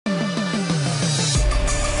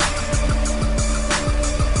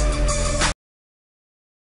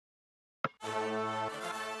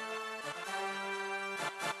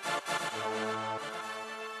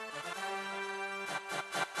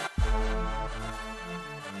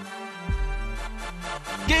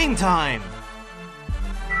Game time!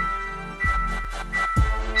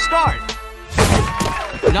 Start!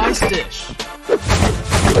 Nice dish!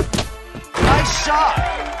 Nice shot!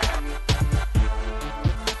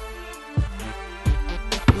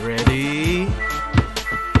 Ready?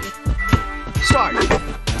 Start!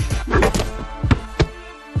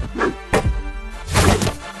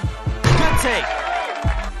 Good take!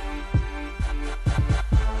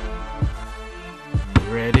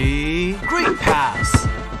 Ready? Great pass!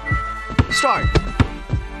 Start!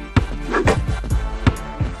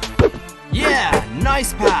 Yeah!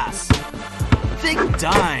 Nice pass! Thick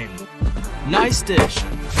dime! Nice dish!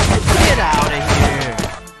 Get out of here!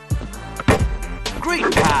 Great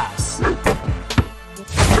pass!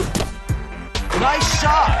 Nice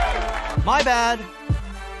shot! My bad!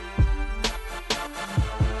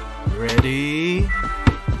 Ready?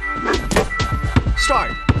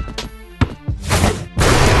 Start!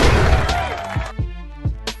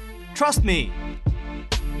 Trust me!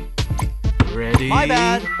 Ready? My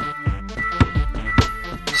bad!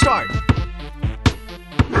 Start!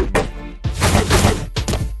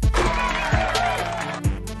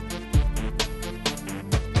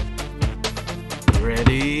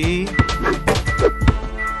 Ready?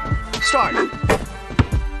 Start!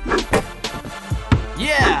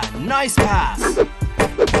 Yeah! Nice pass!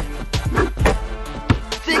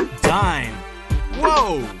 Thick dime!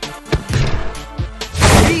 Whoa!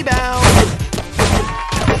 Rebound!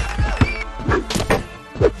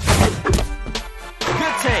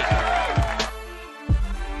 Good take!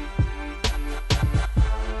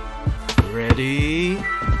 Ready?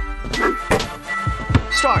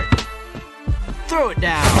 Start! Throw it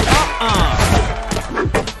down!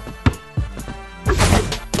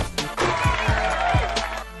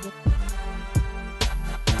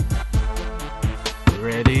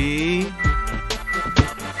 Ready?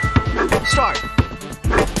 Start!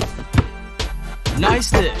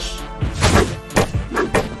 Nice dish!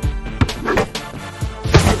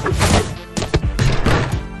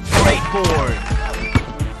 Great board!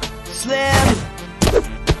 Slam!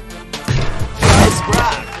 Nice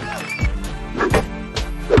grab!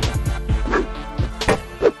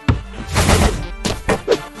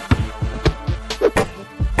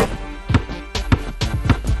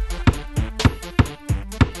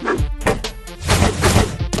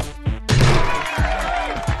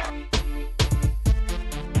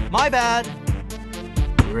 My bad.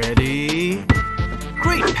 Ready?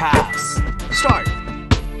 Great pass. Start.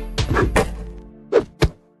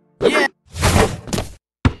 Yeah.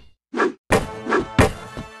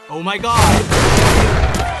 Oh my God.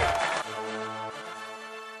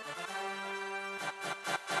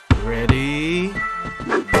 Ready?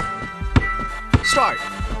 Start.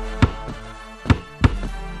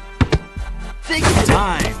 Thick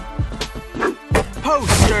time.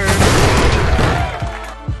 Poster.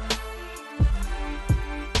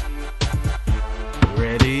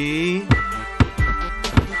 Ready?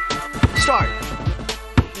 Start!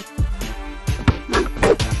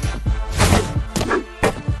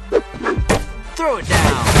 Throw it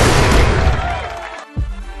down!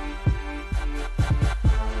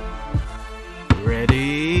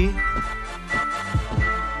 Ready?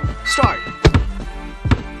 Start!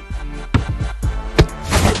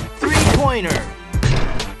 Three-pointer!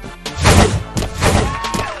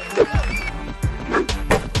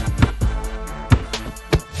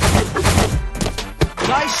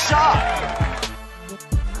 Nice shot!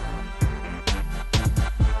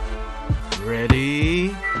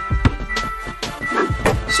 Ready?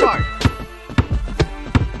 Start!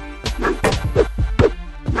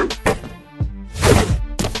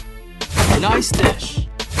 Nice dish!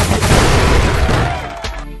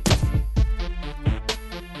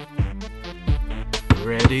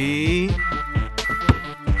 Ready?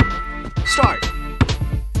 Start!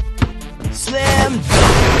 Slam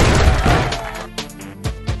dunk!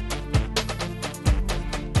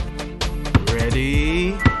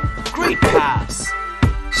 Ready? Great pass!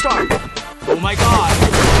 Start! Oh my God!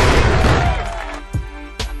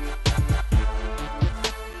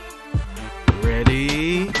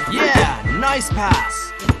 Ready? Yeah! Nice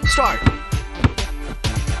pass! Start!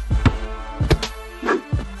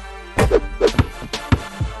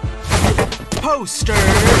 Poster!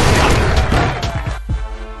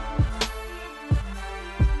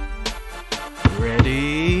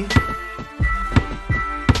 Ready?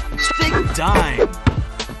 Thick dime!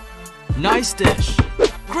 Nice dish!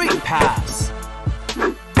 Great pass!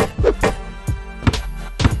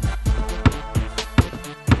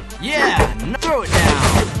 Yeah! Throw it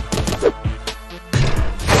down!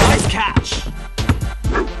 Nice catch!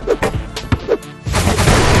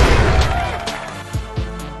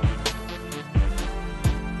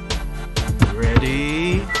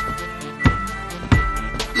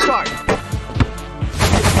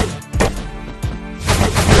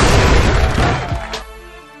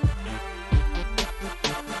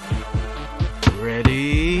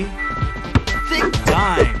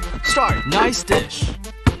 Nice dish.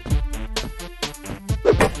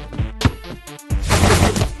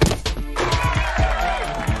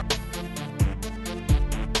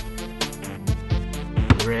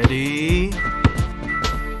 Ready?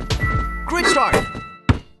 Great start.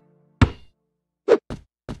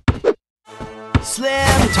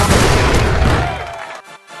 Slam dunk.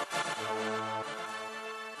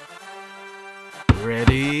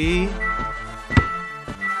 Ready?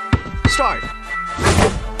 Start.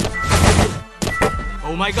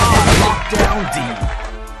 Oh my God, lockdown D.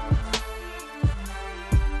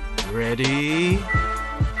 Ready?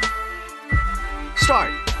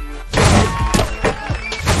 Start.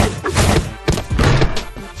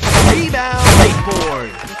 Rebound, late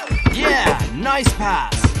board. Yeah, nice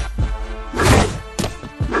pass.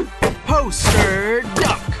 Poster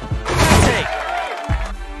dunk. Take.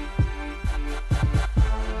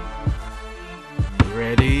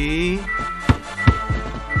 Ready?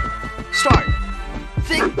 Start.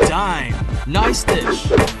 Thick dime. Nice dish.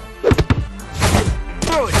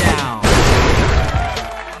 Throw it down.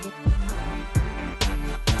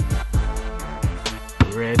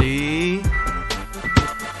 Ready?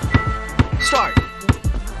 Start.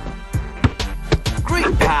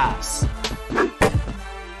 Great pass.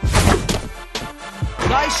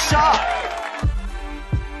 Nice shot.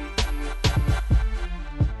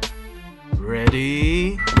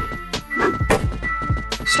 Ready?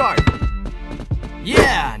 Start.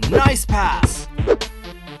 Yeah, nice pass.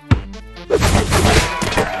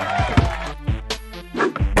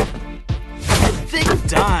 Thick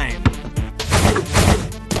dime.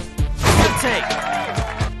 Good take.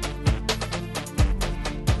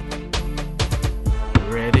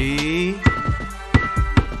 Ready?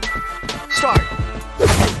 Start.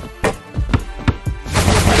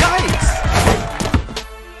 Nice!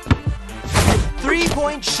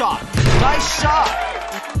 3-point shot. Nice shot.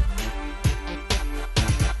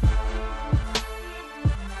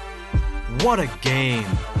 What a game.